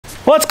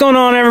What's going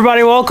on,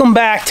 everybody? Welcome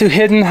back to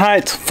Hidden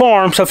Heights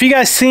Farm. So if you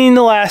guys seen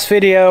the last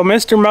video,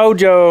 Mr.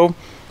 Mojo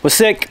was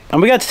sick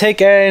and we got to take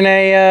in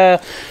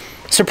a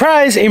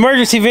surprise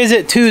emergency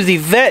visit to the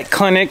vet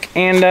clinic,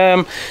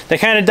 and they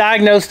kind of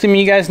diagnosed him.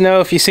 You guys know,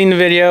 if you've seen the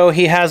video,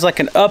 he has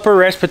like an upper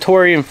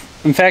respiratory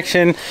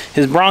infection.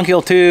 His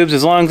bronchial tubes,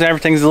 his lungs,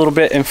 everything's a little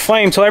bit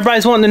inflamed. So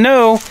everybody's wanting to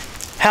know,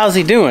 how's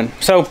he doing?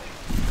 So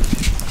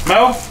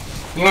Mo,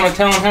 you want to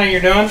tell him how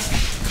you're doing?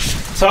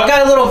 So I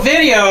got a little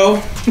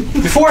video.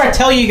 Before I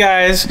tell you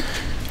guys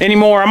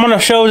anymore, I'm going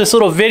to show this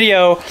little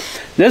video.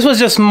 This was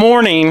just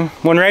morning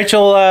when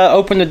Rachel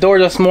opened the door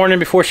this morning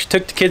before she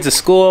took the kids to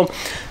school.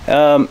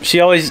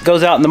 She always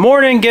goes out in the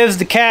morning, gives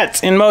the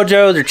cats and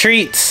Mojo their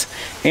treats,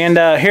 and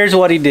here's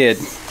what he did.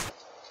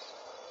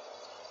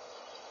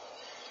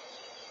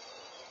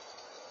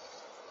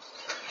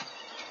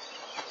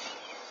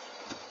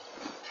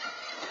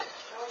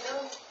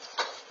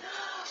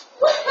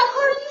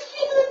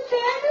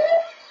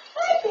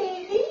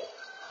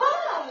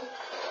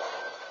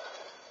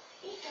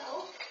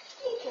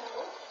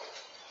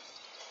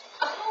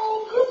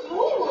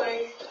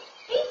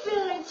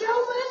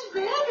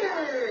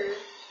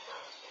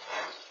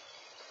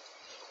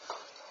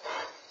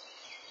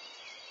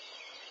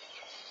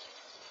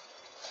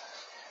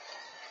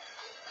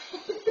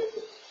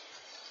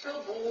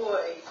 Good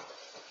boy.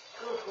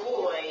 Good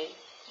boy.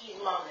 He's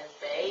mama's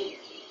baby.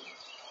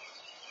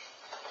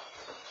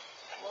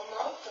 Well,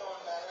 mom's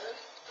doing better.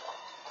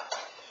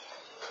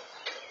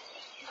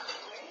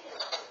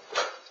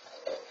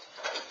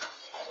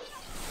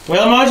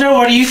 Well, Mojo,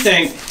 what do you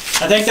think?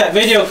 I think that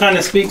video kind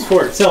of speaks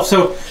for itself.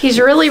 So he's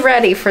really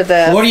ready for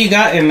this. What do you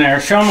got in there?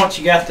 Show him what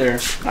you got there.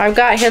 I've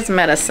got his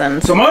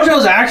medicine. So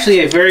Mojo's actually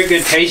a very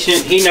good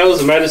patient. He knows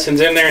the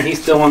medicine's in there, and he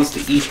still wants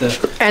to eat the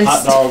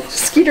hot dogs.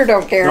 Skeeter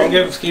don't care. Don't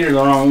give Skeeter the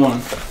wrong one.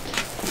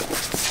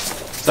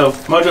 So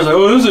Mojo's like,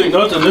 oh, this ain't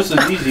nothing. This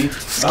is easy.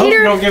 Skeeter, I hope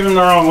you don't give him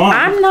the wrong one.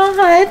 I'm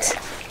not.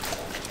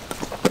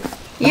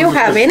 You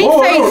have any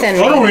faith in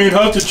me? I don't even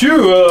have to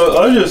chew.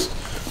 I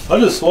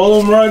just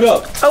swallow them right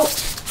up. Oh.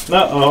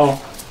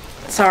 Uh-oh.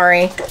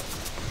 Sorry.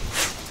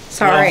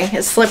 Sorry,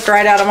 it slipped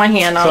right out of my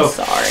hand. I'm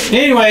sorry.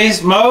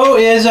 Anyways, Mo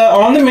is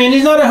on the mend.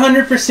 He's not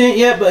 100%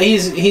 yet, but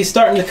he's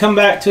starting to come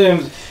back to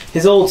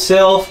his old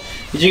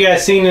self. As you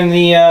guys seen in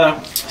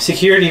the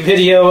security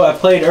video I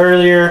played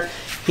earlier,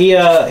 he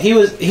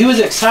was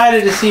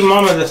excited to see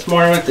Mama this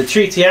morning with the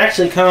treats. He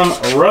actually come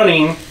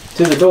running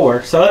to the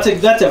door, so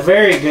that's a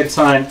very good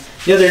sign.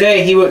 The other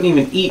day he wouldn't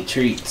even eat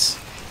treats.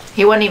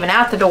 He wasn't even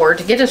at the door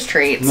to get his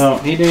treats. No,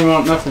 he didn't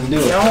want nothing to do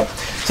with it. Nope.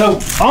 So,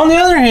 on the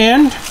other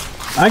hand,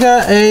 I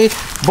got a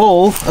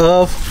bowl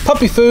of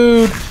puppy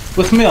food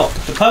with milk.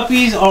 The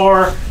puppies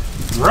are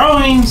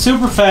growing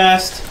super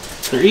fast.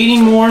 They're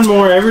eating more and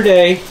more every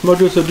day.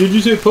 Mojo said, did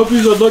you say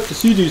puppies? I'd like to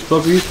see these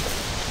puppies.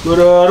 But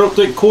I don't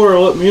think Cora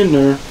let me in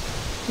there.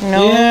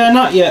 No. Yeah,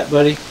 not yet,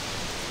 buddy.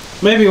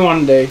 Maybe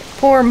one day.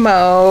 Poor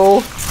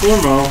Mo.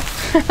 Poor Mo.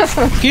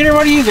 Skeeter,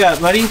 what do you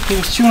got, buddy? He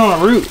was chewing on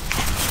a root.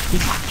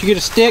 Did you get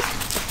a stick?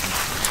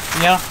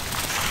 Yeah.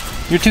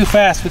 You're too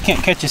fast. We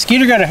can't catch you.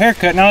 Skeeter got a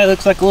haircut. Now he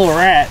looks like a little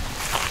rat.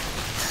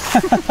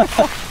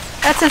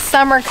 That's his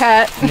summer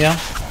cut. Yeah.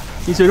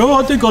 He said, "Oh,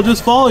 I think I'll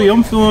just follow you.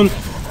 I'm feeling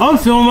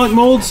like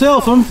my old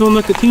self. I'm feeling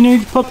like a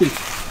teenage puppy."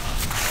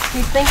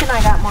 He's thinking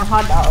I got more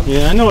hot dogs.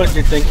 Yeah, I know what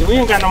you're thinking. We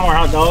ain't got no more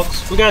hot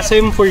dogs. We gotta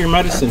save them for your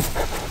medicine.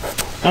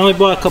 I only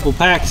bought a couple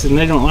packs and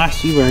they don't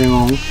last you very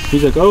long.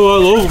 He's like, "Oh,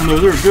 I love them.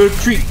 They're a good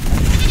treat."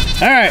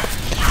 All right.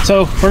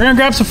 So we're gonna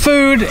grab some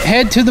food,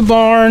 head to the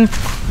barn,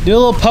 do a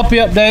little puppy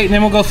update, and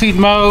then we'll go feed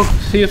Mo,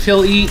 see if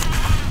he'll eat,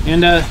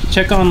 and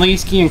check on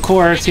Leesky and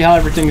Cora, see how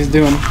everything is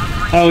doing.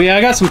 Oh yeah,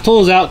 I got some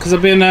tools out because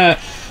I've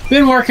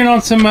been working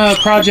on some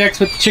projects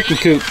with the chicken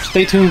coop.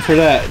 Stay tuned for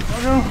that.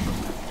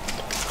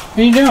 What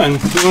are you doing?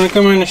 You want to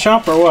come in the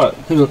shop or what?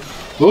 He's like,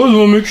 well, I just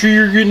want to make sure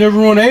you're getting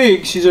everyone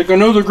eggs. He's like, I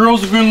know the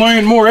girls have been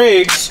laying more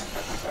eggs,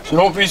 so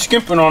don't be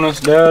skimping on us,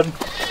 Dad.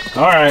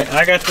 All right,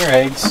 I got their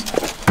eggs.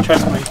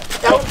 Trust me.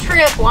 Don't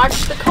trip.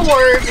 Watch the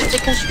cords. It's a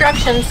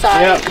construction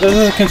site. Yeah, this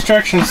is a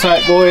construction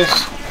site, boys.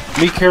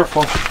 Be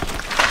careful.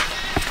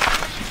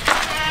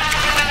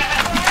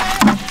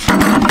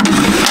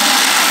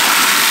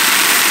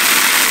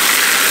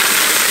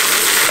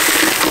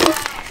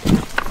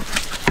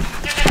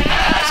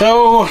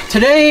 So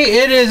today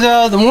it is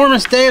the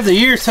warmest day of the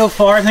year so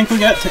far. I think we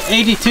got to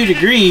 82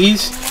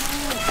 degrees.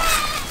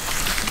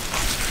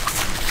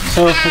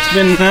 So it's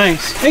been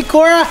nice. Hey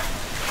Cora,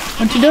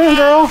 what you doing,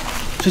 girl?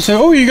 She said,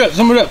 oh, you got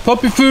some of that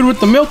puppy food with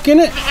the milk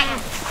in it?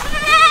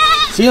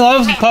 She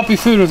loves the puppy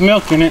food with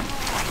milk in it.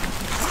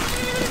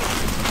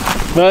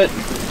 But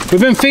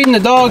we've been feeding the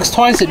dogs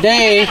twice a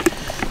day,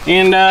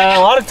 and a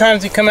lot of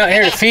times they come out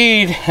here to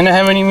feed and they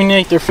haven't even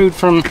ate their food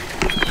from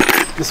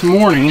this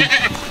morning.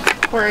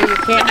 Where you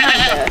can't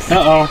have this.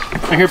 Uh-oh,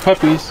 I hear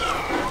puppies.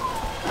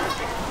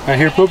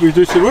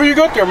 They said, what do you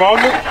got there, Mom?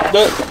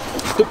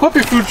 The puppy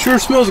food sure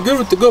smells good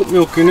with the goat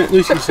milk in it.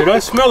 Lucy said, I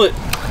smell it.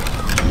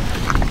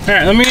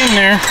 Alright, let me in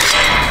there.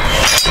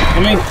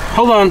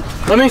 Hold on.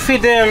 Let me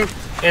feed them,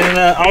 and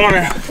I want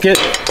to get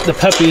the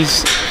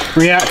puppy's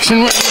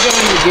reaction when you go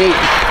in the gate.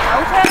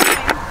 Okay.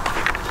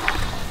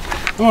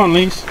 Come on,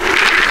 Lise.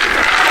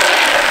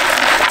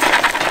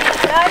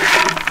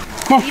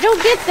 Guys, you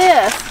don't get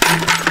this.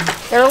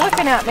 They're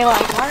looking at me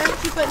like, why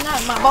aren't you putting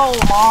that in my bowl,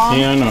 Mom?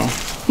 Yeah, I know.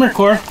 Come here,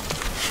 Cora.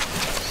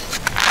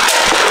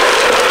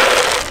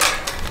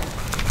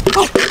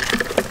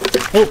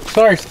 Oh,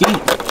 sorry, Skeet.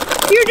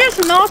 You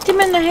just knocked him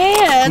in the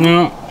head.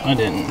 No, I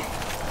didn't.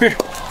 Here,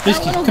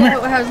 Biscuit, That little come here.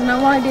 goat has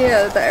no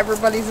idea that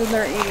everybody's in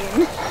there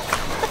eating.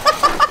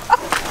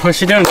 What's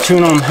she doing?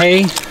 Chewing on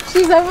hay?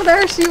 She's over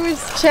there. She was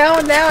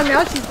chowing down.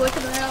 Now she's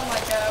looking around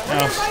like,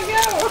 where did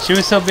I go? She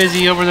was so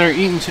busy over there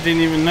eating, she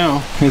didn't even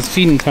know. It's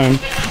feeding time.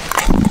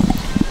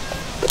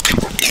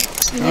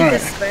 You need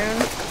this spoon.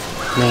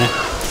 Nah.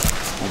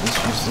 I'll just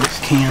use this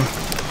can.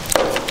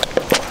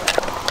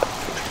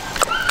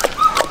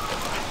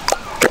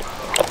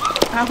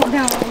 I don't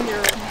know.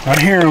 I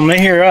hear them. They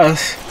hear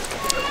us.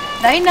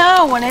 They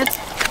know when it's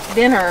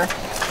dinner.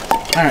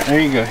 Alright, there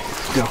you go.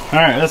 Let's go.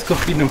 Alright, let's go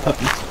feed them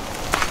puppies.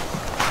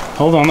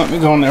 Hold on, let me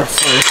go in there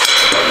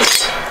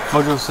first.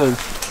 Mojo said,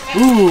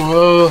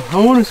 ooh,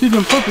 I want to see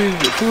them puppies,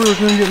 but Cora's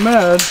gonna get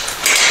mad.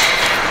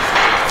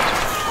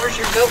 Where's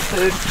your goat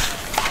food?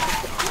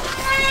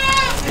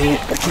 Dang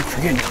it, I keep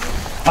forgetting.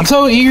 I'm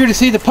so eager to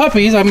see the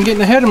puppies, I'm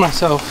getting ahead of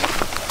myself.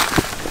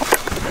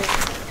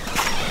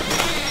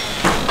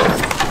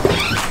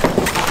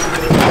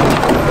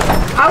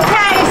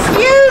 Okay,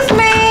 excuse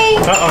me.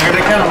 Uh-oh, here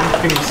they come.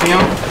 Can you see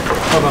them?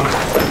 Hold on.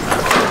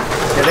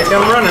 Here they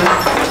come running.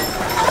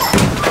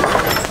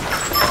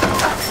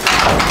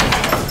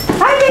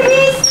 Hi,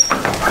 babies.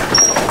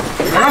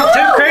 They're not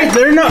too crazy.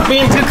 They're not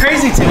being too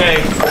crazy today.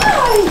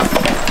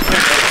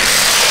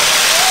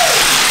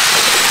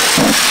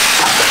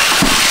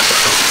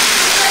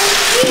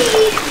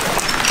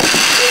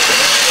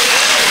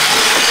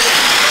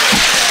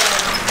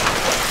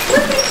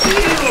 Look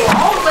at you,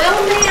 all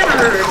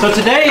well-mannered. So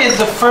today is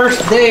the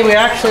first day we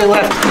actually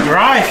left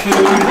dry food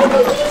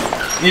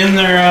in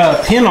their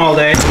pen all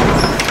day.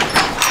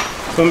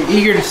 So I'm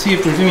eager to see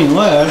if there's any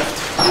left.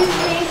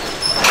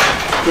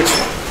 Which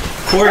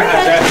Cora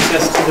has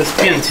access to this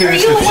pen too. Are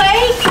you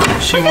awake?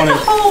 She Look wanted. at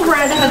the hole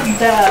Red has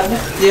dug.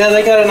 Yeah,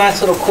 they got a nice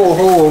little cool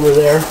hole over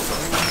there.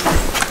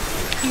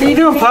 What are you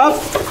doing, Pop?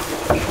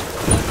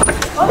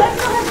 Oh,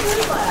 that's not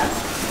food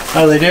left.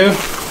 Oh, they do?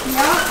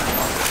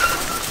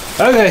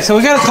 Yeah. Okay, so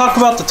we got to talk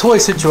about the toy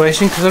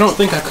situation because I don't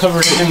think I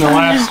covered it in the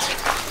last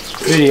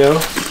video.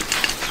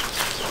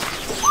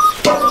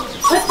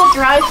 Put the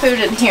dry food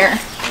in here.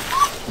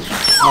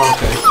 Oh,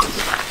 okay.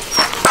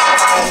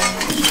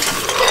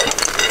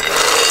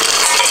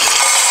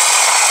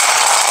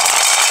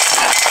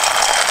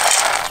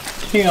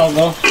 Here y'all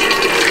go.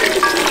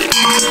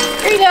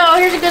 Here you go.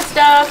 Here's the good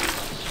stuff.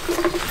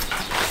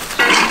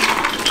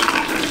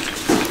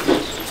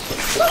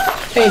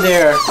 Hey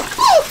there.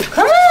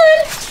 Come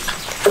on.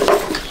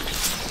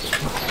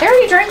 They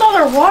already drank all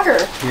their water.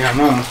 Yeah, I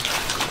know.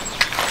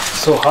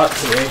 It's so hot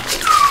today.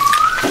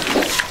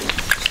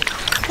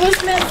 Who's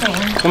missing?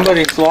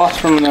 Somebody's lost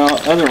from the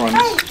other ones.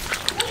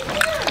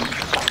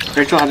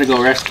 Rachel had to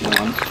go rescue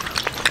one.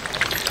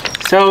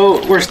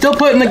 So we're still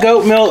putting the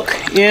goat milk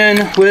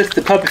in with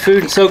the puppy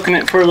food and soaking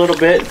it for a little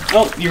bit.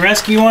 Oh, you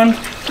rescue one?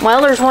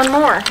 Well, there's one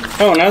more.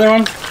 Oh, another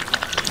one?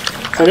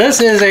 So this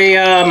is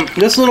a,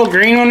 this little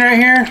green one right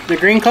here, the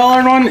green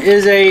collared one,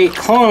 is a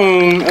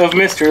clone of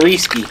Mr.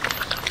 Leesky.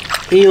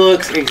 He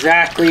looks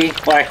exactly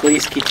like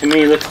Leesky to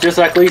me. Looks just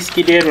like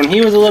Leesky did when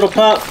he was a little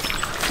pup.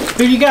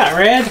 Who you got,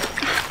 Red?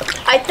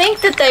 I think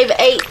that they've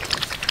ate.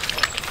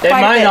 They Quite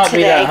a might bit not be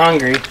today. that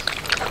hungry.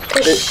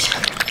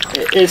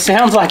 It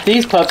sounds like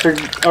these pups are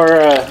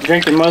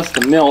drinking most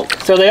of the milk.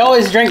 So they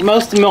always drink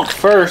most of the milk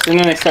first, and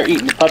then they start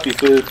eating the puppy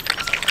food,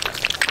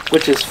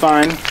 which is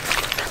fine.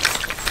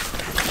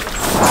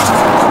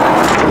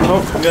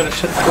 Oh, I gotta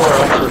shut the door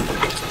off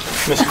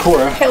for Miss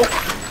Cora. Help.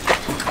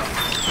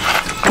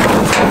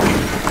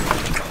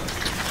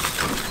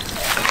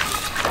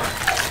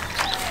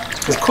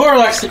 Because Cora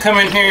likes to come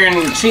in here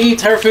and she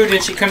eats her food,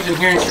 and she comes in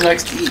here and she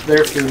likes to eat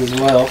their food as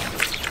well.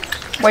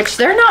 Which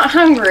they're not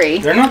hungry.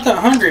 They're not that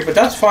hungry, but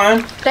that's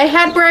fine. They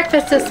had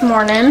breakfast this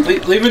morning.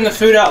 Leaving the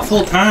food out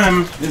full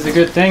time is a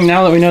good thing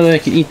now that we know that they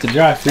can eat the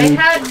dry food. They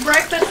had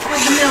breakfast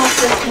with the milk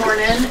this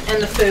morning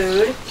and the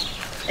food.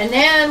 And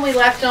then we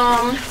left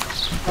them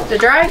the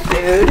dry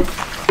food.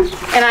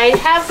 And I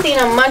have seen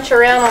them munch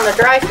around on the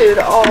dry food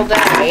all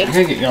day. I'm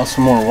gonna get y'all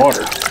some more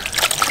water.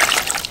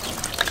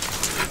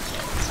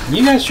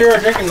 You guys sure are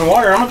drinking the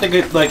water. I'm going to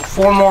get like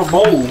 4 more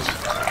bowls.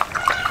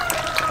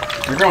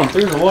 They're going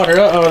through the water.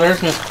 Uh-oh,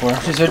 there's Miss Cora.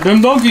 She said,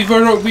 them donkeys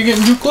better not be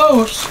getting too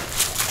close.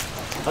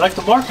 I like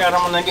to bark at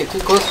them when they get too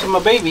close to my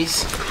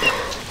babies.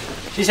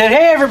 She said,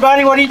 hey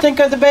everybody, what do you think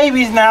of the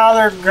babies now?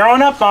 They're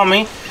growing up on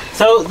me.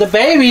 So the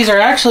babies are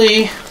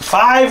actually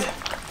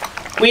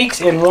 5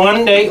 weeks and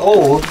 1 day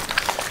old.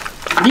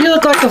 You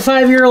look like a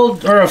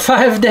 5-year-old or a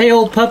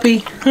 5-day-old puppy.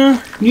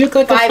 Huh? You look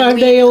like a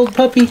 5-day-old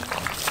puppy.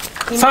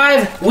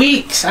 5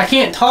 weeks. I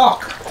can't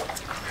talk.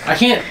 I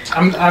can't.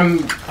 I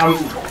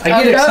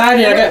get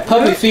excited. I got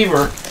puppy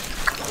fever.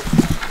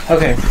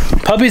 Okay,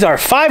 puppies are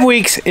 5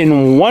 weeks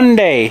in 1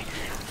 day.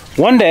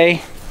 1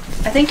 day.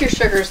 I think your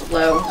sugar's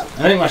low.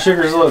 I think my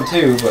sugar's low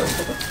too, but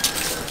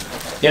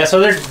yeah. So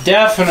they're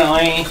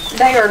definitely.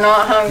 They are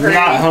not hungry.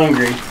 Not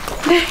hungry.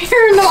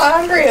 They're not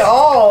hungry at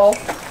all.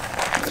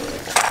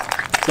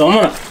 So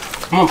I'm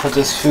gonna put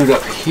this food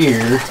up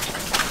here.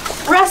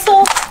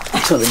 Russell.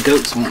 So the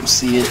goats won't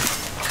see it.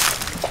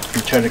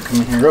 And try to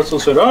come in here. Russell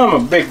said, "Oh, I'm a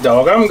big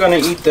dog. I'm gonna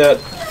eat that."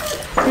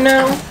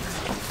 No,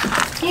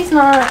 he's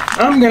not.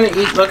 I'm gonna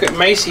eat. Look at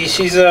Macy.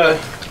 She's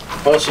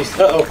well, she's.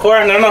 Oh,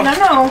 Cora, no.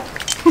 No.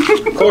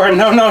 Cora,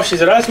 no. She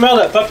said, "I smell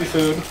that puppy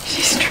food."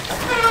 She's.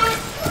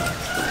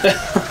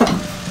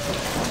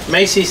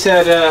 Macy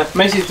said,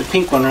 Macy's the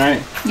pink one,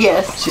 right?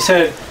 Yes. She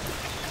said,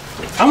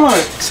 "I'm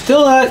gonna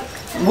steal that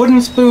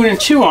wooden spoon and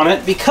chew on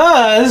it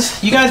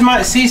because you guys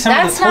might see some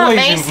of the toys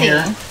in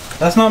here."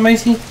 That's not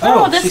Macy?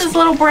 Oh, this is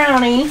little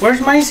Brownie. Where's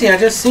Macy? I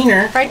just seen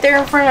her. Right there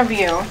in front of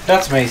you.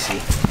 That's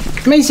Macy.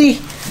 Macy,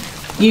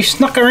 you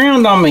snuck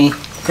around on me,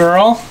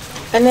 girl.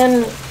 And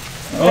then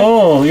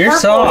Oh, you're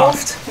purple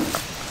soft.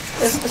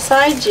 is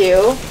beside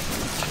you.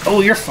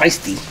 Oh, you're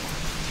feisty.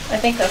 I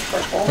think that's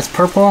purple. That's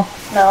purple?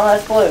 No,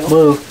 that's blue.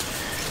 Blue.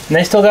 And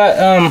they still got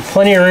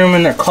plenty of room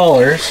in their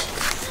collars.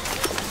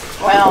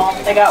 Well,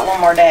 they got 1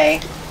 more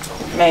day.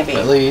 Maybe.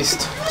 At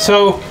least.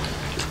 So,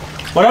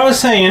 what I was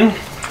saying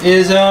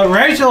is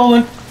Rachel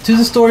went to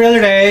the store the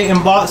other day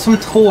and bought some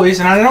toys,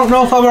 and I don't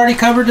know if I've already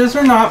covered this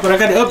or not, but I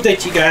got to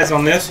update you guys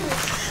on this.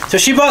 So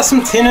she bought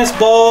some tennis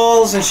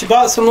balls and she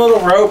bought some little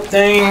rope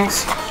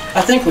things.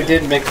 I think we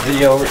did make a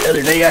video over the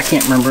other day. I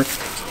can't remember.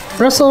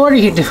 Russell, what are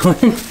you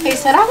doing? He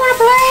said, "I want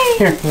to play."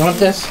 Here, you want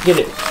this? Get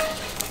it.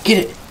 Get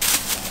it.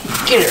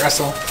 Get it,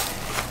 Russell.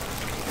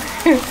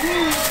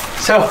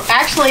 So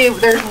Actually,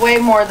 there's way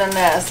more than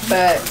this,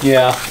 but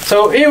yeah.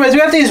 So anyways, we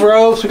got these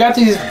ropes. We got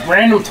these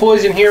random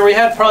toys in here. We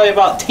had probably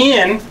about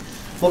 10.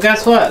 Well,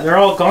 guess what? They're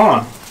all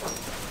gone.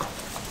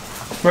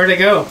 Where'd they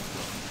go?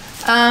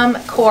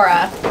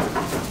 Cora.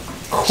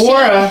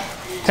 Cora.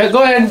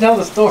 Go ahead and tell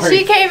the story.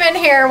 She came in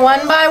here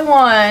 1 by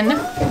 1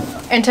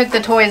 and took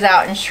the toys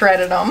out and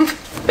shredded them.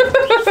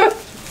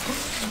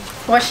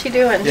 What's she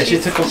doing? Yeah, she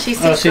took them. She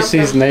She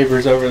sees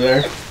neighbors over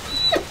there.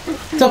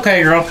 It's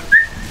okay, girl.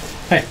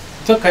 Hey,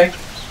 it's okay.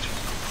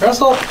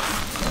 Russell,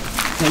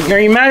 are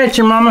you mad at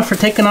your mama for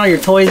taking all your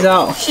toys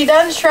out? She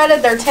done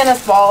shredded their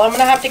tennis ball. I'm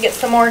gonna have to get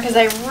some more because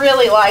they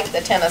really like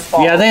the tennis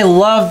ball. Yeah, they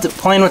loved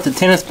playing with the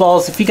tennis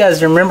balls. If you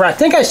guys remember, I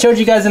think I showed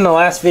you guys in the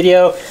last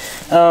video.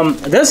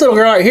 This little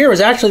girl right here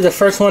was actually the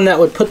first one that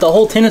would put the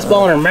whole tennis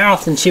ball in her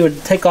mouth and she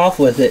would take off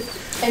with it.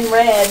 And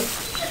Red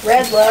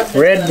loved it.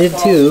 Red did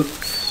too.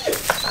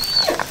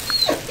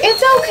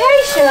 It's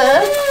okay,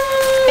 Sean.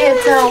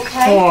 It's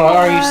okay. Oh,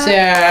 are you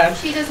sad?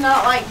 She does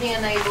not like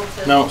being able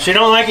to. No, she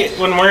don't like it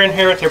when we're in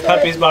here with her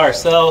puppies by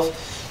herself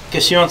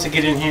because she wants to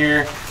get in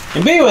here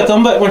and be with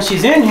them. But when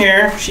she's in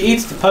here, she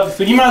eats the puppy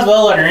food. You might as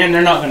well let her in.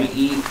 They're not going to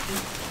eat.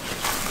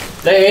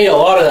 They ate a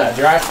lot of that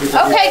dry food.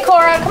 Okay,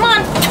 Cora, come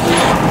on.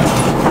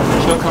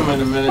 She'll come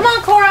in a minute. Come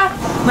on, Cora.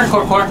 Come here,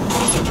 Cora.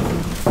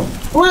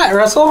 What,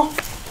 Russell?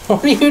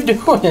 What are you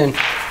doing?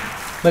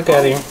 Look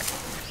at him.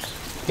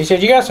 He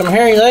said, "You got some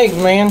hairy legs,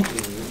 man."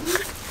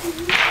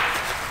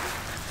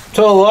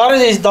 So a lot of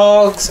these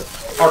dogs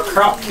are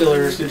crop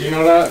killers. Did you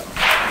know that?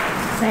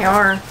 They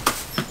are.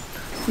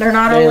 They're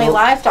not only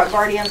livestock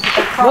guardians, but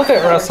they're crop Look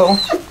at killers. Russell.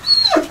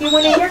 You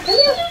want in here? Come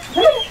here.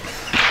 Come here.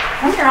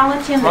 Come here, I'll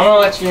let you in I'm there. gonna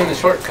let you in the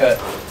shortcut.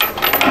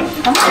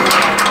 Come on.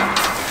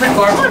 Come here,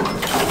 Cora.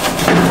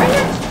 Right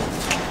here.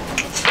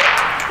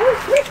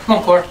 Come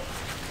on, Cora.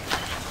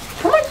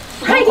 Come on.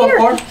 Come Right on, here.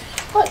 Cora.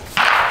 Look.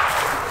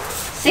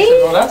 See?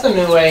 Well, that's a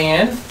new way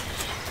in.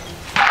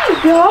 There you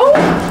go.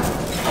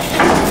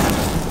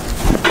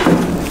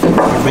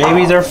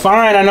 Babies are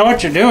fine. I know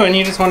what you're doing.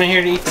 You just want to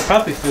hear to eat the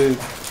puppy food.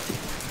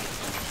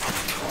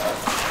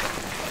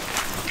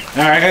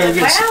 All right,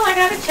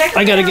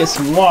 I gotta get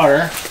some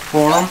water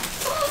for them.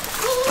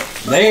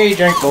 They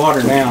drink the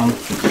water down.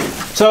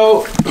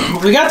 So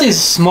we got these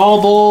small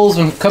bowls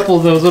and a couple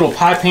of those little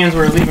pie pans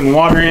we're leaving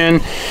water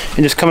in and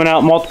just coming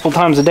out multiple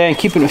times a day and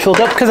keeping it filled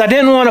up because I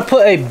didn't want to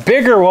put a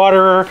bigger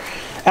waterer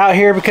out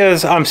here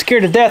because I'm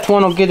scared to death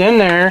one will get in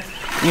there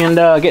and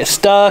get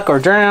stuck or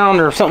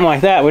drowned or something like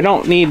that. We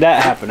don't need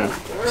that happening.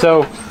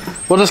 So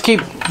we'll just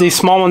keep these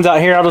small ones out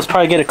here. I'll just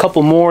probably get a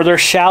couple more. They're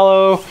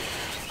shallow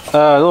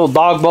little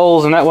dog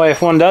bowls, and that way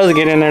if one does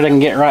get in there, they can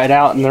get right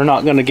out and they're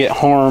not going to get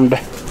harmed.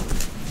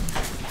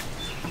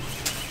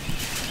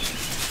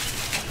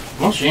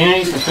 Well, she ain't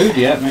eaten the food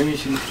yet. Maybe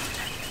she...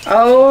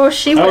 Oh,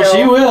 she will. Oh,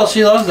 she will.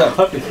 She loves that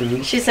puppy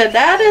food. She said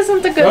that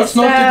isn't the good That's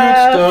stuff.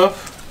 not the good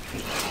stuff.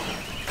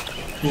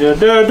 Yeah,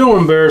 Dad, don't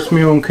embarrass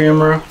me on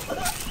camera.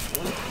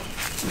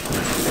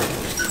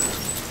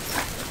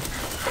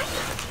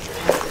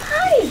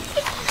 Hi.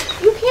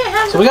 You can't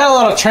have So we got a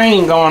lot of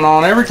training going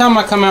on. Every time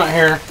I come out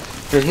here,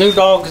 there's new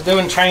dogs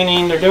doing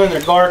training. They're doing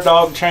their guard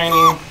dog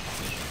training.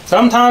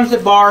 Sometimes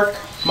they bark.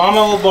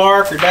 Mama will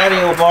bark or Daddy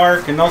will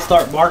bark, and they'll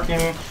start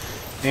barking.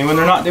 And when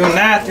they're not doing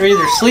that, they're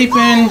either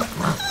sleeping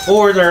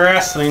or they're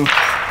wrestling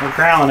or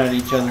growling at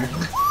each other.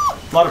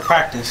 A lot of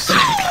practice.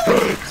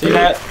 See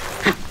that?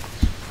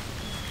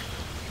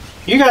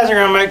 You guys are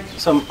gonna make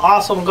some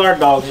awesome guard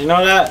dogs. You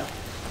know that?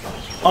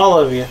 All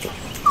of you.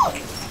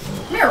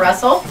 Come here,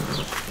 Russell.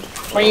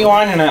 What are you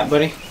whining at,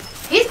 buddy?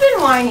 He's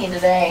been whining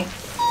today.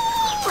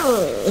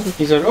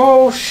 He said,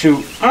 "Oh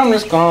shoot, I'm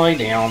just gonna lay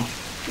down."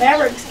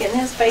 Maverick's getting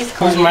his face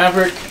Who's clean.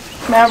 Maverick?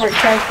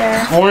 Maverick's right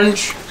there.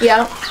 Orange?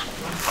 Yeah.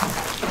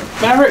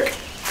 Maverick?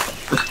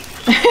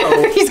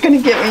 Uh-oh. He's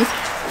gonna get me.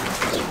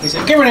 He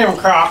said, "Give me them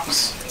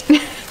Crocs."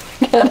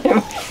 Got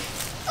him.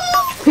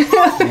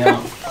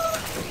 Yeah.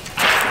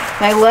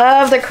 I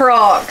love the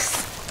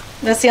Crocs.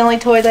 That's the only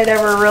toy they'd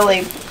ever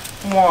really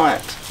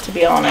want, to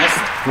be honest.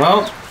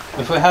 Well,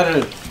 if I had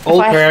an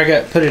old pair, I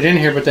got put it in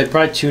here, but they'd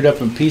probably chewed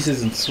up in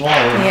pieces and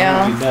swallowed.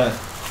 Yeah. It would be bad.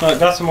 But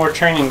got some more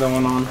training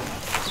going on.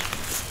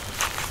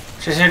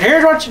 She said,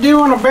 "Here's what you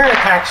do on a bear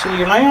attack. So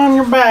you lay on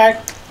your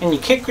back and you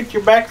kick with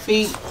your back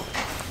feet."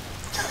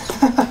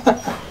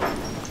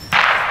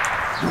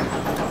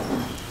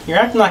 You're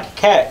acting like a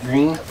cat,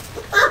 Green.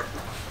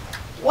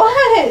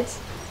 What?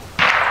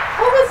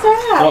 What was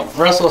that? Well,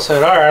 Russell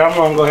said, "All right, I'm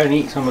gonna go ahead and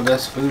eat some of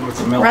this food with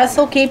the milk."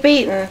 Russell, keep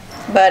eating,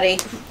 buddy.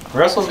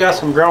 Russell's got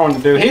some growing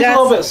to do. He's a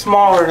little bit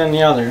smaller than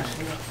the others.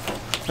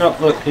 Oh,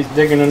 look, he's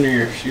digging under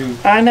your shoe.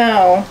 I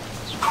know.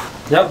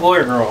 Is that boy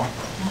or girl?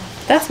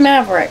 That's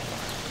Maverick.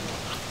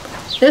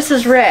 This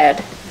is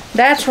Red.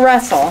 That's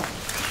Russell.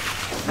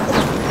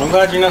 I'm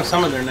glad you know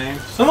some of their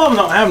names. Some of them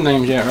don't have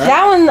names yet, right?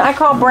 That one I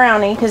call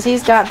Brownie because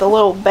he's got the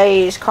little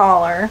beige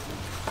collar.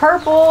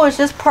 Purple is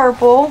just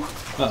purple.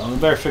 Uh-oh, we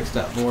better fix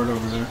that board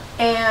over there.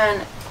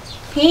 And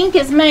pink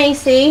is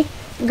Macy.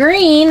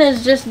 Green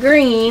is just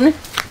Green.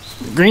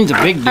 Green's a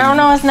big dude. I don't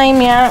know his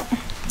name yet.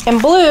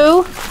 And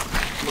Blue,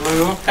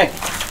 Blue. Hey.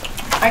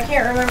 I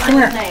can't remember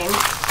his name.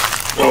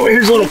 Oh,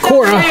 here's little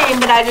Cora. His name,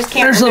 but I just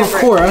can't There's remember.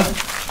 little Cora.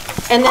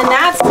 And then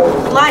that's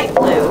light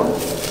blue.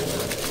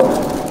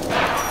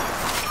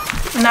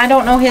 And I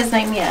don't know his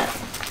name yet.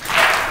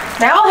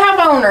 They all have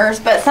owners,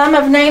 but some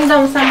have named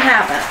them, some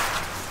haven't.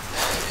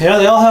 Yeah,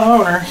 they all have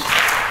owners.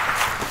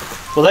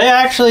 Well,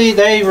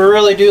 they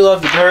really do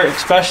love the dirt,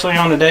 especially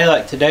on a day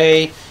like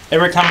today.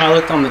 Every time I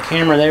looked on the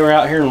camera, they were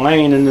out here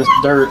laying in this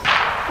dirt.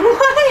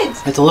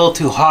 What? It's a little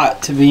too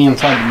hot to be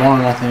inside the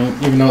barn, I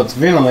think, even though it's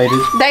ventilated.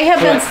 They have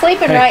been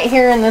sleeping right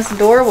here in this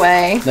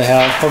doorway. They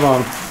have. Hold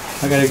on.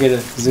 I gotta get a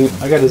zoom.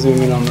 I gotta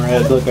zoom in on her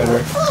head. Look at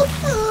her.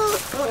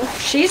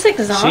 She's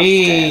exhausted.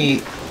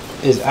 She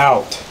is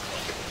out.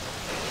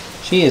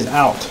 She is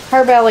out.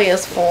 Her belly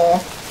is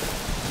full.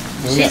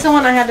 Yeah. She's the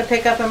one I had to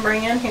pick up and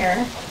bring in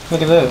here.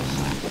 Look at this.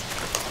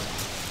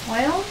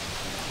 Well,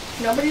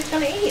 nobody's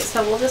gonna eat,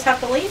 so we'll just have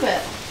to leave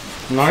it.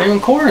 Not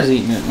even Cora's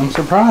eating it. I'm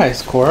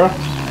surprised, Cora.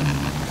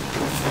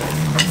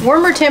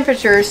 Warmer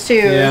temperatures too.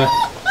 Yeah.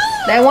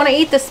 They want to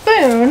eat the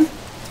spoon.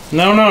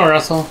 No,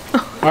 Russell.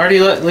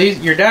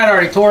 Your dad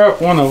already tore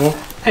up one of them.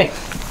 Hey,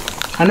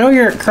 I know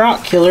you're a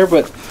Croc killer,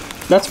 but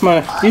these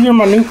are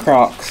my new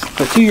Crocs.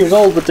 They're 2 years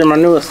old, but they're my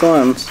newest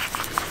ones.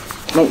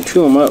 Don't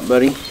chew them up,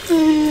 buddy.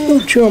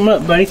 Don't chew them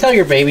up, buddy. Tell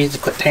your babies to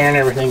quit tearing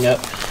everything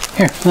up.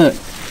 Here, look.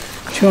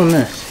 Chew on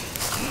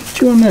this.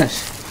 Chew on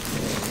this.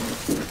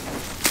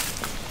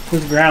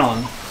 Who's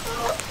growling?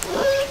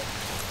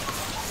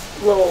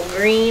 Little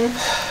Green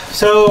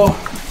So,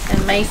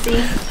 and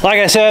Macy. like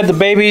I said,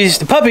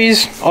 the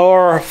puppies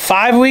are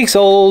 5 weeks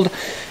old,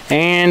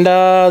 and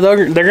they're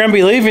going to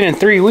be leaving in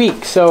 3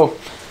 weeks. So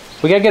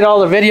we got to get all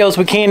the videos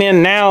we can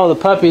in now of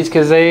the puppies,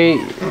 because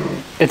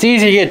it's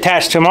easy to get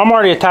attached to them. I'm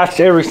already attached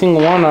to every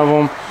single one of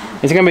them.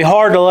 It's going to be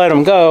hard to let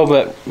them go,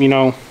 but you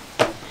know,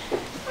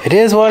 it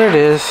is what it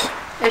is.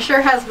 It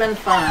sure has been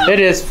fun. It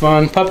is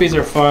fun. Puppies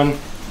are fun.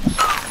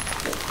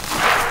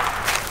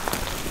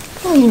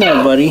 Oh, you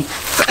know, buddy.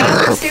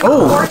 I'm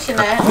super fortunate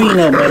What do you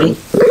know, buddy?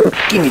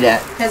 Give me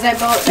that. because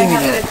they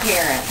have good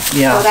parents.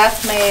 Yeah. So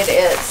that's made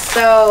it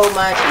so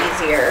much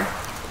easier.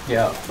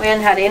 Yeah. We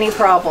hadn't had any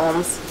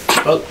problems.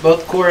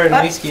 Both Cora and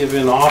Macy have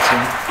been awesome.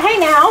 Hey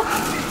now,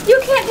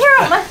 you can't tear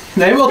up my...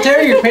 They will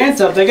tear your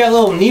pants up. They got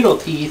little needle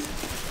teeth.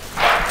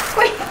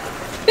 Wait.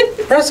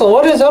 Russell,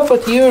 what is up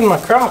with you and my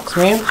Crocs,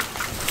 man?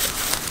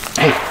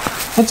 Hey,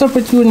 what's up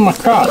with you and my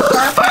Crocs?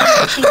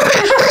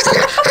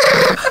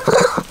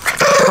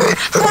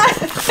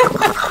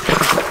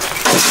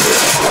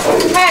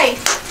 Hey,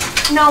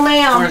 no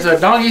ma'am. Where's our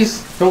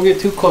doggies? Don't get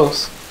too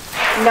close.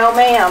 No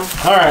ma'am.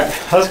 All right,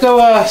 let's go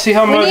see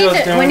how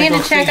Mojo's doing. We need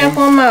to check up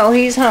on Mo.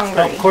 He's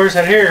hungry. Of course,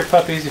 here,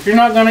 puppies. If you're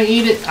not gonna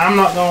eat it, I'm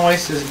not gonna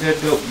waste this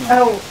good goat milk.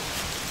 Oh,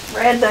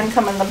 Red done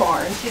come in the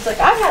barn. She's like,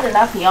 I've had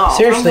enough of y'all.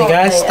 Seriously, I'm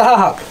going guys, to bed."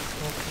 stop.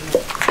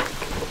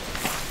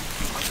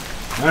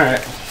 All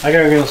right, I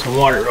gotta get some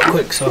water real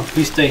quick. So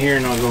you stay here,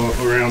 and I'll go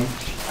around.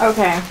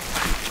 Okay.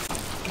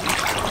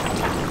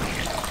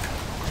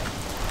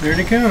 Here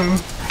they come.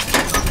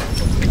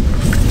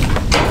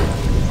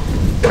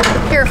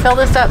 Here, fill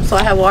this up so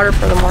I have water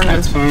for the morning.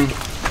 That's fine.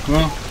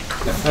 Well,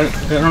 I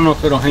don't know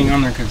if it'll hang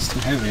on there because it's too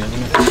heavy,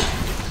 isn't it?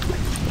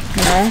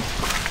 No.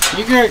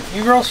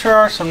 You girls sure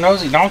are some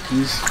nosy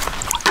donkeys.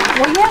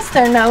 Well, yes,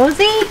 they're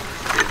nosy.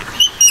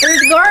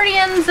 There's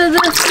guardians of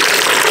the...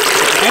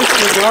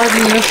 Actually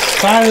guarding this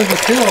side of the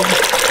field.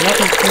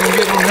 Nothing's going to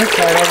get on this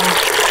side of them.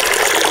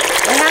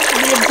 They have to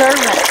be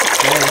observant.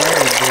 Yeah,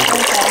 they're observant.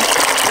 Okay.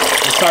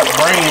 They start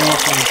braying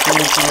if they see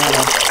anything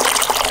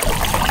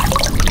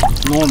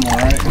normal,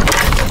 right?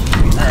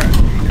 Alright.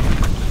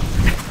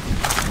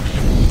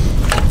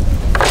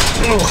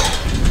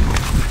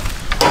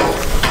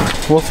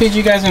 We'll feed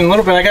you guys in a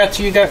little bit. I got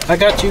you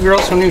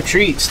girls some new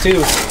treats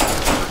too.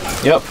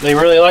 Yep, they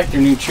really like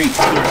their new treats.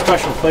 They're a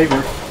special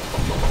flavor.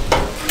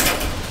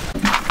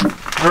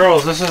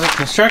 Girls, this is a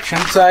construction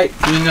site.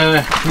 And, you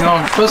know,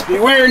 you're supposed to be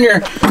wearing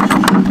your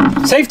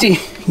safety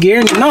gear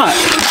and you're not.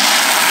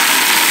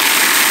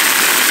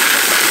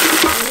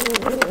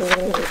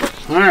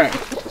 Alright.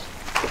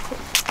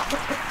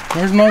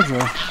 Where's Mojo?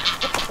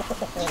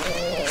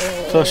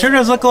 So it sure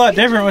does look a lot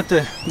different with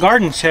the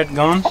garden shed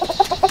gone.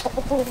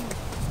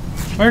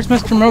 Where's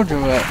Mr.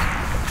 Mojo at?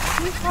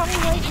 He's probably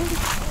waiting.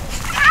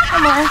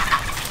 Come on.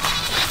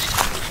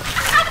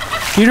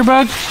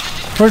 Peterbug?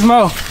 Where's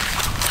Mo?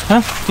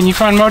 Huh? Can you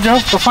find Mojo?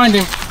 Go find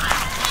him.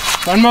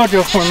 Find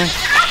Mojo for me.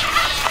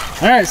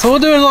 Alright, so we'll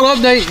do a little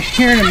update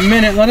here in a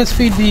minute. Let us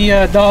feed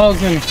the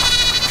dogs and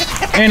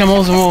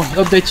animals and we'll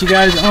update you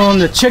guys on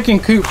the chicken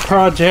coop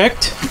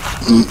project.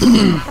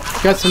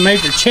 Got some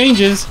major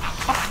changes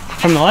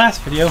from the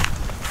last video.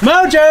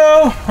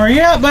 Mojo! Where you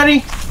at,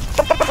 buddy?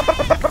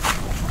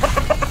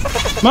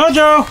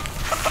 Mojo!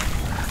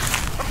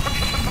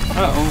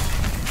 Uh-oh.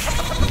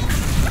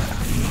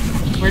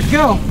 Where'd you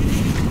go?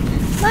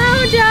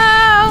 Mojo!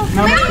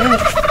 No, Mojo!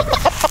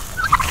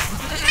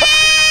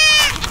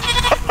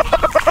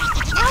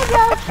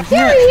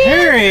 Here he is!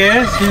 Here he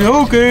is. He's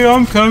okay,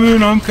 I'm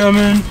coming.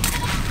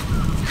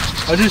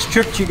 I just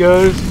tricked you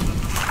guys.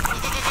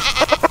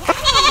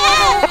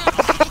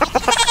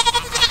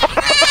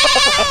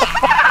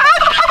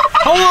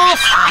 Hold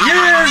off! You're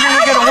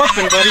gonna get a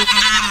whooping, buddy.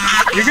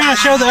 You're gonna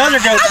show the other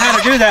goats how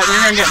to do that and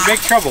you're gonna get in big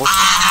trouble.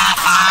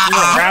 You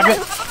little rabbit.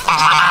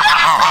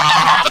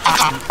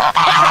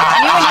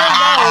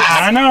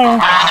 I know.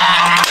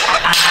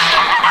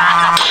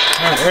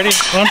 Alright, ready?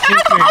 1, 2,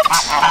 3.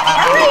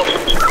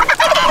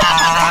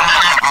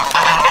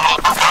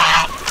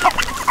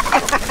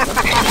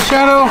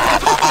 Shadow,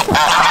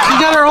 you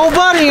got our whole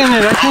body in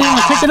it. I can't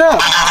even pick it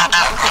up.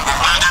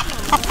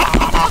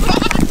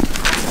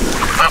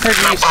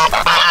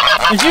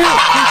 Did you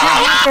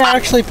are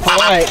actually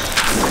polite?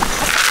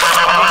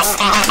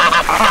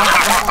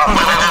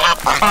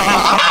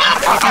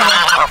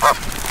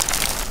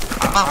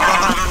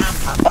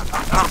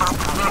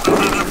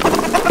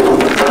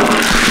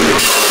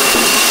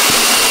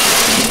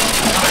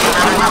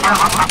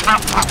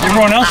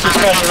 Everyone else just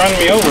tries to run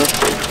me over.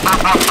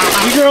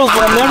 You girls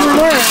will never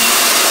learn.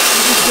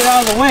 You just get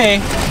out of the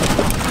way.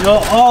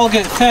 You'll all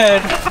get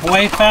fed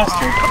way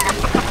faster.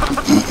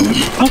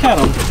 Look at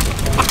them.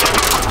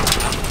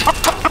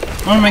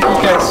 I'm gonna make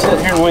you guys sit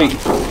here and wait.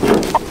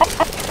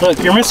 Look,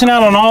 you're missing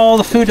out on all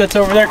the food that's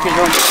over there because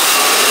you're...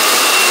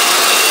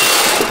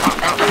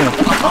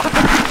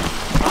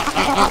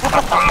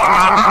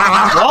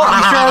 Well,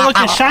 you sure are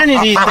looking shiny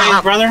these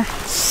days, brother.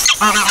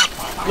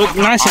 Look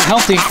nice and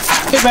healthy.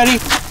 Hey, buddy.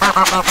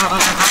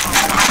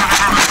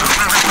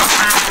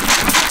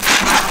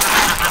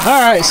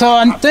 Alright, so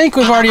I think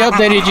we've already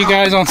updated you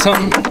guys on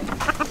something.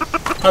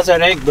 How's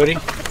that egg, buddy?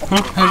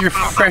 Huh? How's your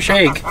fresh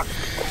egg?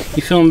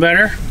 You feeling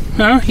better?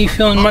 Huh? You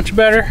feeling much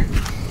better?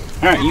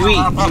 Alright, you eat.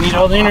 You need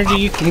all the energy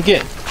you can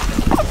get.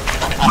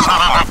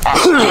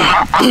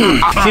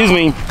 Excuse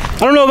me. I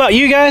don't know about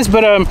you guys,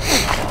 but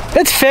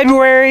it's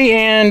February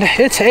and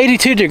it's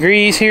 82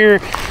 degrees here.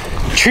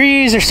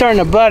 Trees are starting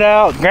to bud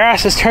out,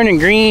 grass is turning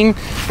green,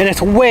 and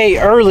it's way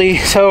early.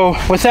 So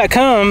with that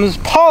comes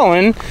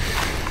pollen.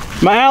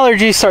 My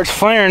allergy starts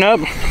flaring up,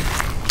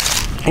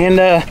 and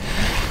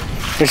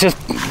it's just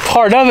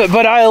part of it.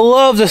 But I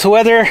love this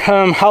weather.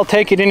 I'll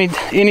take it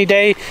any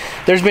day.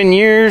 There's been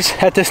years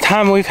at this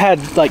time we've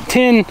had like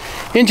 10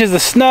 inches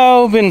of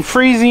snow, been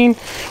freezing,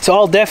 so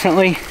I'll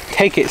definitely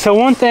take it. So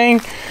one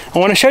thing I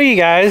want to show you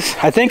guys,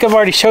 I think I've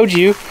already showed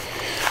you,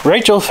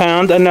 Rachel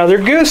found another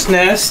goose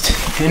nest,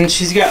 and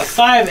she's got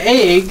 5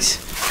 eggs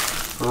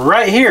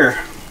right here.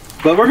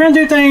 But we're gonna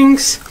do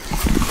things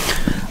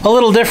a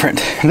little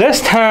different. This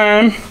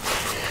time,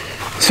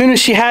 as soon as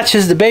she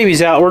hatches the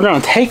babies out, we're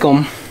gonna take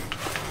them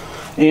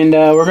and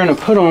we're gonna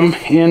put them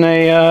in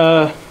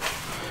a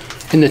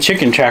in the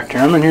chicken tractor.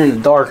 I'm in here in the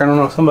dark. I don't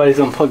know if somebody's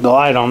gonna plug the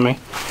light on me.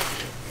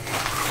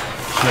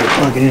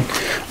 Plug it in.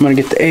 I'm gonna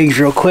get the eggs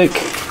real quick.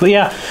 But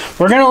yeah,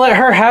 we're gonna let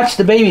her hatch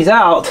the babies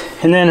out,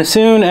 and then as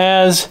soon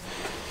as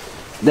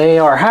they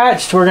are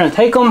hatched, we're gonna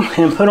take them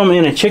and put them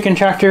in a chicken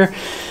tractor.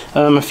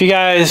 If you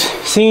guys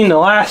seen the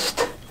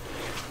last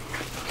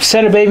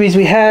set of babies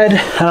we had,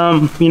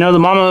 you know, the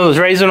mama was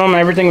raising them and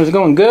everything was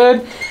going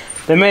good.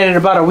 They made it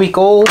about a week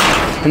old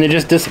and they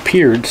just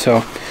disappeared.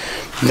 So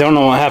Don't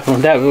know what happened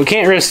with that, but we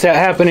can't risk that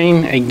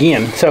happening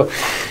again. So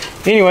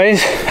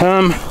anyways,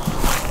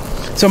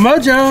 so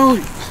Mojo,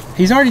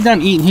 he's already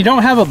done eating. He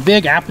don't have a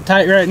big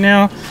appetite right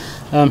now.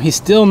 He's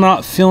still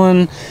not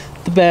feeling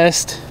the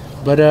best,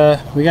 but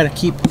we got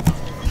to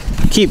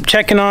keep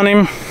checking on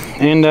him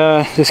and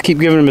just keep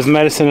giving him his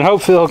medicine, and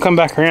hopefully he'll come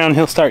back around.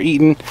 He'll start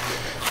eating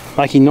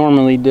like he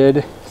normally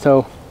did.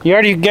 So you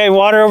already gave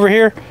water over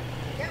here?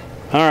 Yep.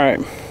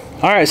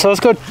 All right, so let's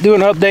go do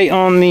an update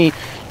on the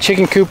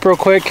chicken coop real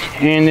quick,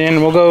 and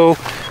then we'll go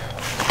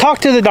talk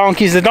to the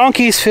donkeys. The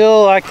donkeys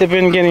feel like they've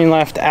been getting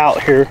left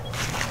out here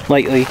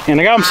lately, and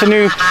I got them some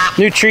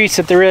new treats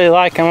that they really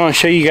like. I want to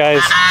show you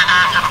guys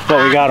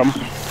what we got them.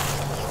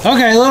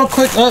 Okay, a little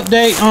quick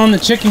update on the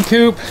chicken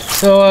coop.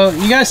 So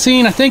you guys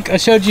seen, I think I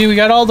showed you, we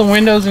got all the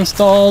windows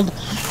installed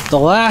the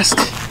last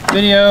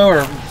video or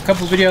a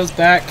couple videos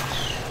back.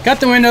 Got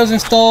the windows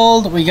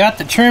installed, we got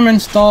the trim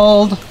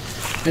installed,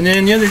 and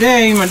then the other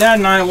day my dad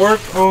and I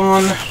worked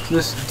on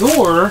this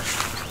door.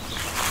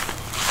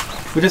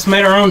 We just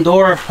made our own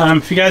door.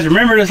 If you guys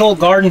remember this old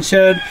garden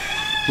shed,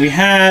 we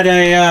had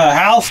a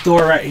house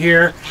door right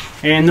here,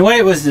 and the way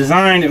it was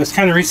designed, it was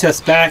kind of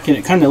recessed back and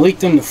it kind of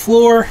leaked in the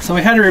floor, so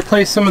we had to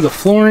replace some of the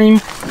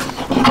flooring.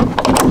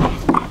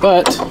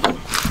 But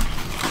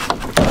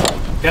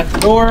got the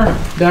door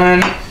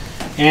done,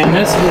 and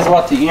this is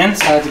what the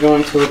inside's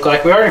going to look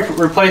like. We already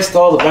replaced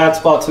all the bad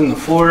spots in the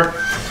floor.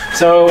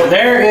 So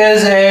there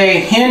is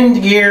a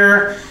hind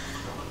gear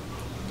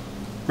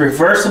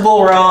reversible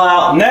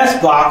rollout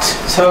nest box.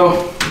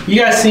 So you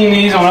guys seen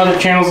these on other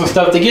channels and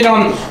stuff. They get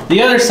on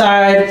the other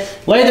side,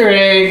 lay their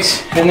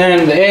eggs, and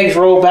then the eggs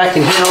roll back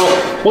and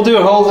heal. We'll do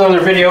a whole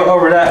other video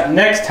over that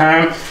next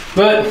time.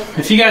 But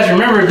if you guys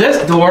remember,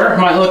 this door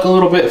might look a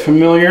little bit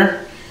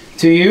familiar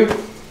to you.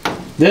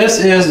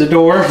 This is the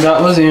door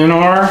that was in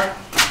our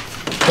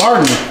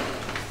garden.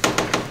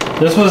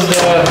 This was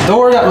the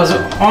door that was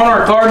on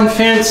our garden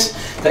fence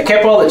that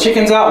kept all the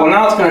chickens out. Well,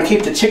 now it's going to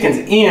keep the chickens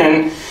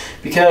in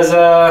because,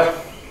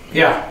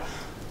 yeah,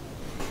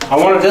 I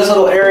wanted this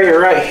little area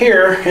right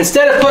here.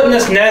 Instead of putting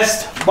this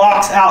nest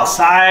box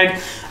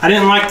outside, I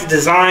didn't like the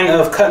design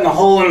of cutting a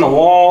hole in the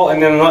wall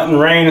and then letting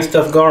rain and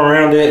stuff go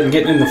around it and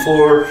getting in the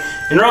floor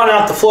and rotting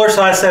out the floor.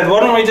 So I said,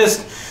 why don't we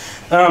just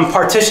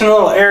partition a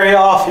little area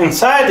off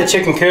inside the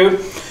chicken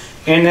coop,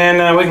 and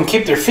then we can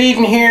keep their feed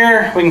in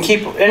here. We can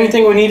keep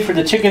anything we need for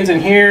the chickens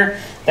in here.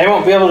 They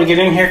won't be able to get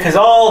in here because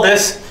all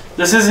this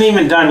isn't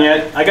even done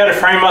yet. I got to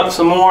frame up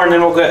some more, and then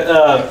we'll get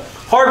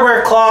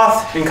hardware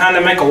cloth and kind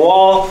of make a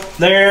wall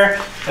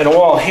there and a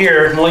wall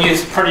here. And we'll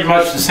use pretty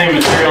much the same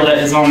material that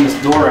is on this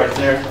door right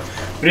there.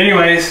 But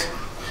anyways,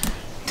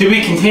 to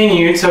be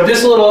continued. So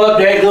just a little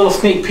update, a little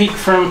sneak peek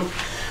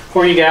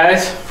for you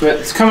guys. But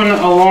it's coming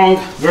along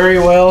very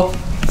well.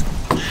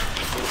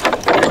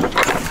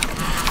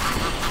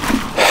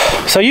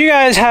 So you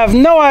guys have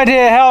no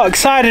idea how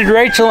excited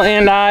Rachel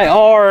and I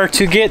are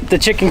to get the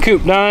chicken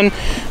coop done.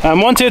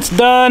 Once it's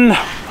done,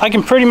 I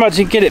can pretty much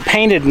get it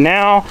painted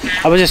now.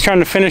 I was just trying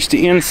to finish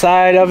the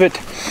inside of it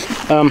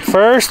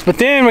first, but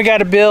then we got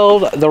to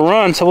build the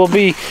run. So we'll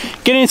be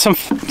getting some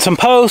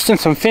posts and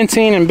some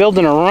fencing and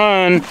building a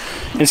run.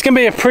 And it's gonna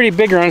be a pretty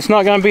big run. It's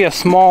not gonna be a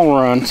small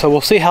run. So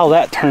we'll see how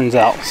that turns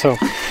out. So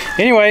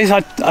anyways,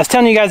 I was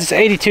telling you guys it's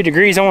 82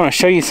 degrees. I want to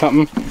show you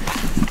something.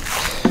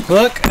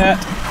 Look at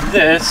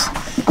this.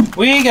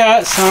 We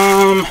got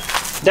some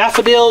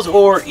daffodils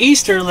or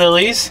Easter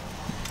lilies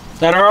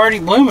that are already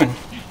blooming.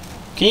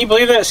 Can you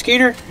believe that,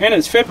 Skeeter? And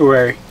it's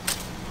February.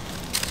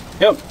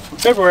 Yep,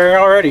 February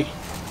already.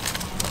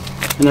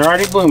 And they're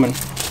already blooming.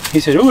 He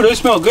said, ooh, they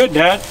smell good,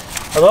 Dad.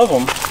 I love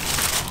them.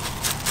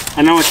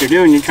 I know what you're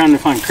doing. You're trying to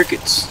find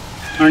crickets,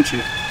 aren't you?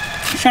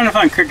 You're trying to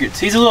find crickets.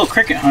 He's a little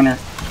cricket hunter.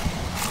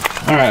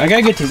 Alright, I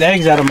gotta get these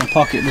eggs out of my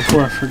pocket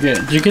before I forget.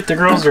 Did you get the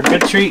girls their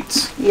good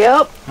treats?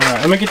 Yep. Alright,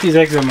 let me get these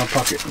eggs out of my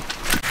pocket.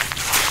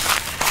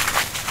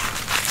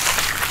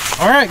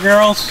 Alright,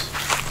 girls.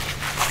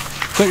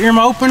 Quit your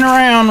moping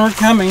around, we're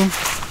coming.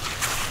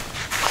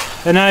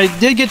 And I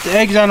did get the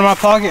eggs out of my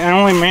pocket. I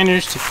only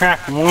managed to crack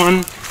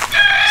one.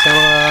 So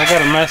I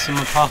got a mess in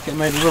my pocket.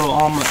 Made a little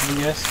omelet, I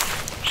guess.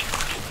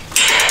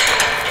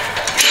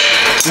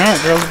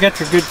 Alright, girls, get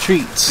your good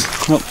treats.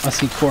 Oh, I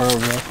see Cora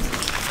over there.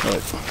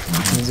 Look,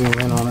 zoom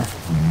in on her.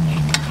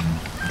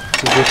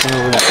 She's looking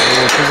over that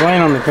board. She's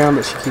laying on the ground,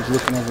 but she keeps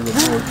looking over the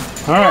board.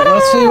 Alright,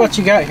 let's see what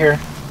you got here.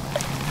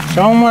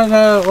 Show them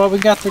what we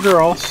got the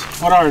girls.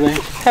 What are they?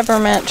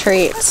 Peppermint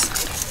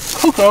treats.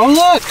 Coco,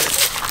 look!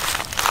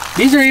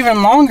 These are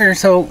even longer,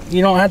 so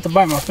you don't have to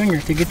bite my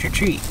fingers to get your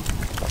treat.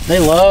 They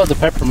love the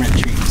peppermint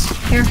treats.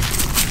 Here.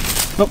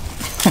 Oh.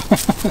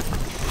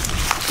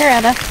 Here,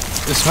 Ada.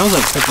 It smells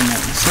like peppermint.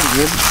 It's so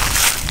good.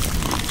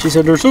 She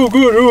said they're so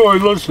good. Oh,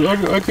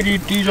 I could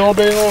eat these all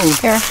day long.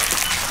 Here.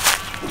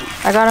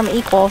 I got them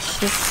equal.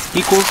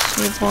 Equals?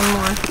 She needs one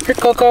more. Here,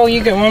 Coco,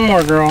 you get one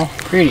more, girl.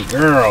 Pretty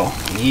girl.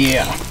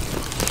 Yeah.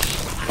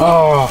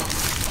 Oh,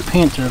 the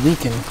pants are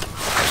leaking.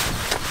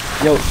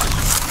 Yolk.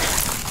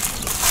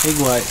 Egg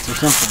whites or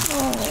something.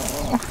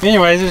 Oh.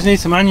 Anyways, I just need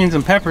some onions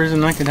and peppers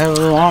and I could have a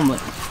little omelet.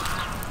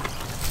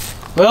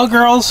 Well,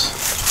 girls,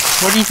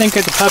 what do you think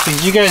of the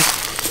puppies? You guys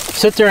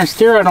sit there and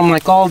stare at them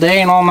like all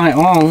day and all night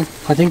long.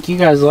 I think you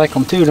guys like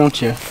them too, don't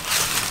you?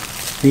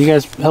 You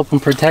guys help them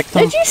protect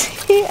them? Did you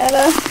see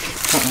Etta?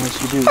 What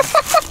she do?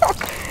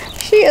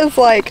 She is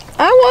like,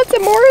 I want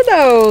some more of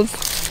those.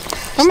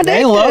 I'm addicted.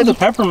 They love the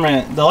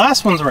peppermint. The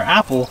last ones were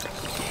apple,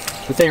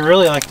 but they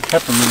really like the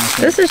peppermint. I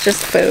think. This is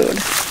just food.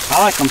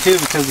 I like them too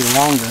because they're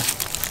longer.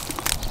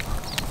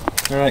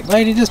 They're like,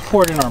 lady, just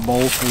pour it in our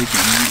bowl so we can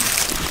eat.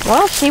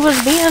 Well, she was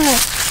being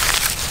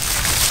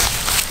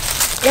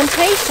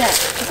impatient.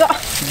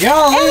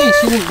 Golly,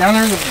 she went down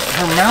there with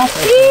her mouth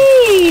open.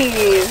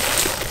 Jeez.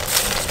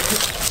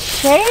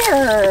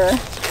 Share.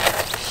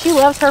 She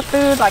loves her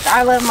food like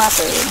I love my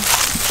food.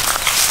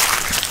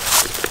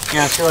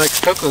 Yeah, she likes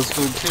Coco's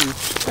food too.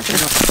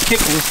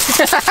 Kicking.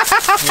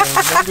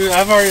 Yeah,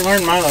 I've already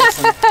learned my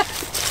lesson.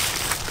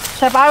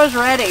 Except I was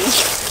ready.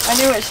 I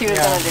knew what she was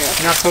going to do.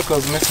 Now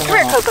Coco's missing Come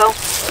here, out. Coco.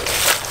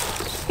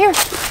 Here.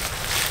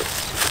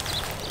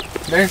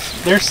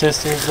 They're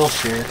sisters. They'll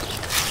share.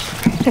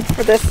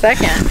 For this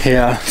second.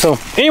 Yeah. So,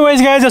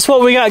 anyways, guys, that's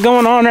what we got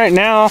going on right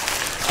now.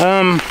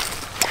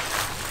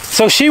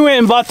 So she went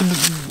and bought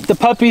the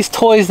puppies'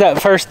 toys that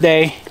first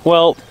day.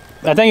 Well,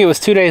 I think it was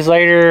 2 days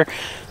later.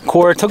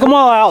 Cora took them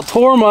all out,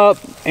 tore them up,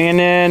 and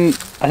then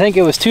I think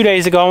it was 2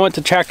 days ago I went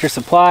to Tractor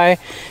Supply,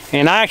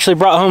 and I actually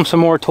brought home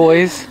some more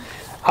toys.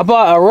 I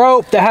bought a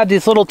rope that had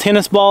these little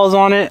tennis balls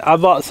on it. I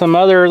bought some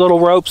other little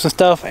ropes and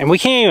stuff, and we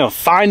can't even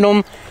find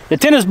them. The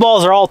tennis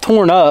balls are all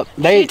torn up.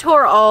 She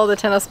tore all the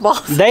tennis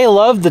balls. They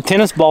love the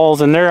tennis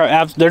balls, and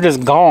they're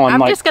just gone.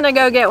 I'm just gonna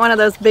go get one of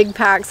those big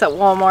packs at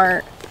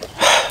Walmart.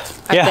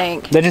 I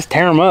think they just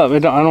tear them up. I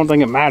don't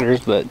think it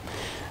matters, but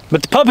the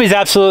puppies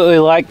absolutely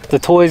like the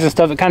toys and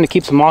stuff. It kind of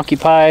keeps them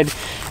occupied,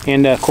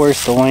 and of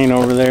course the lane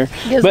over there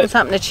gives them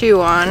something to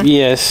chew on.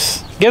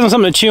 Yes, gives them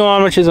something to chew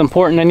on, which is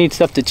important. They need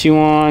stuff to chew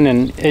on,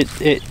 and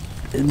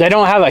they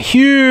don't have a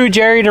huge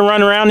area to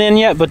run around in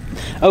yet, but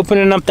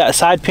opening up that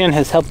side pen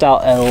has helped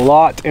out a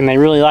lot, and they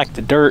really like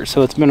the dirt,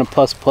 so it's been a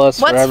plus for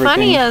everything. What's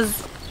funny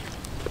is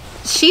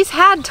she's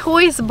had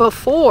toys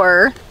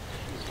before.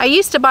 I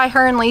used to buy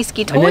her and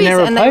Leesky toys,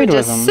 and they would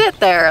just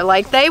sit there.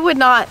 Like, they would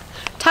not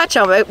touch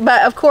them.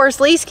 But of course,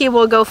 Leesky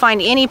will go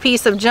find any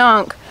piece of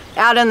junk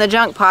out in the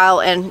junk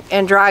pile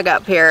and drag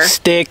up here.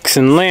 Sticks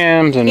and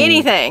limbs and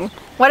anything.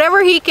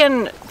 Whatever he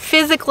can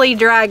physically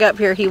drag up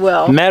here, he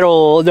will.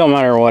 Metal, it don't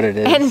matter what it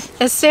is. And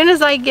as soon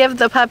as I give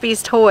the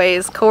puppies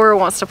toys, Cora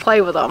wants to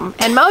play with them.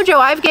 And Mojo,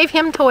 I've gave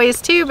him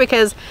toys too,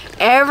 because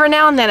every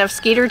now and then if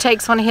Skeeter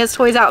takes one of his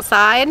toys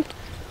outside,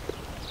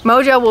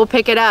 Mojo will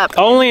pick it up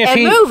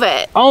move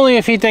it. Only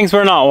if he thinks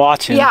we're not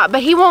watching. Yeah,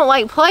 but he won't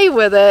like play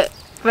with it.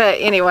 But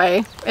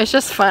anyway, it's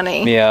just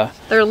funny. Yeah.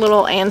 Their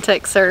little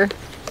antics are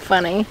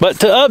funny. But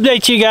to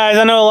update you guys,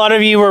 I know a lot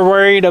of you were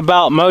worried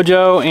about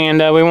Mojo, and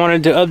we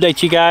wanted to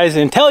update you guys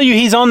and tell you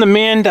he's on the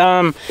mend.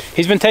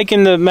 He's been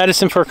taking the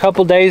medicine for a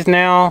couple days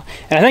now,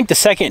 and I think the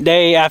second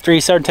day after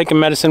he started taking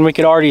medicine, we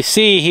could already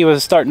see he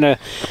was starting to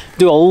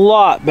do a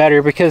lot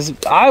better, because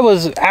I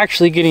was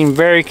actually getting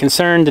very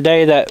concerned the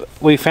day that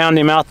we found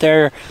him out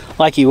there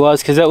like he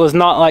was, because it was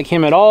not like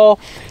him at all.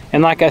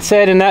 And like I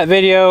said in that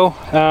video,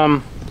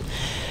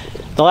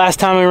 the last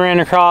time we ran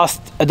across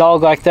a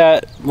dog like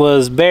that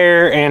was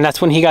Bear, and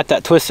that's when he got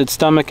that twisted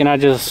stomach, and I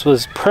just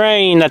was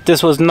praying that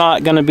this was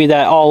not going to be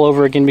that all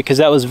over again, because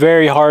that was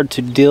very hard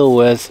to deal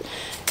with.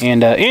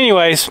 And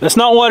anyways, that's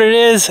not what it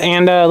is,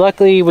 and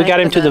luckily we got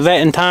him to the vet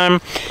in time.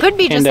 Could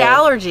be just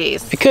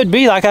allergies. It could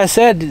be, like I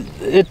said,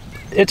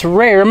 it's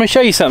rare. Let me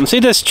show you something. See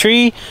this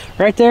tree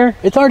right there?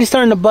 It's already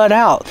starting to bud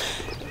out.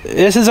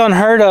 This is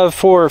unheard of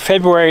for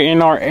February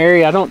in our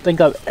area. I don't think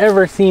I've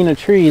ever seen a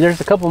tree.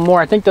 There's a couple more.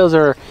 I think those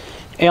are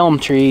elm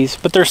trees,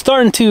 but they're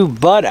starting to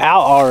bud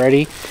out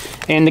already,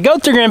 and the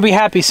goats are going to be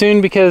happy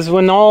soon, because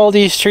when all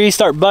these trees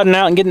start budding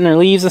out and getting their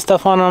leaves and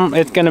stuff on them,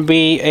 it's going to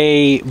be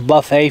a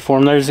buffet for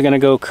them. They're just going to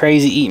go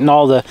crazy eating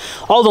all the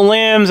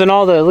limbs and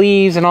all the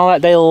leaves and all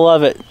that. They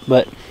love it.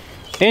 But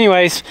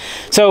anyways,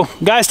 so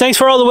guys, thanks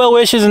for all the well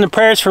wishes and the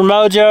prayers for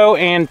Mojo,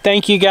 and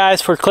thank you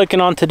guys for clicking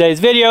on today's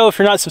video. If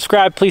you're not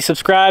subscribed, please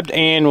subscribe,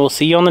 and we'll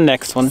see you on the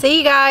next one. See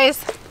you guys.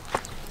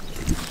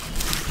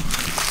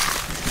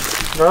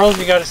 Girls,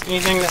 you got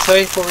anything to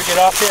say before we get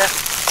off here?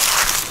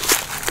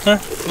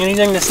 Huh?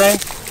 Anything to say?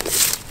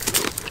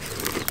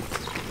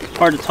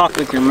 Hard to talk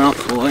with your mouth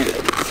full, ain't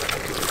it?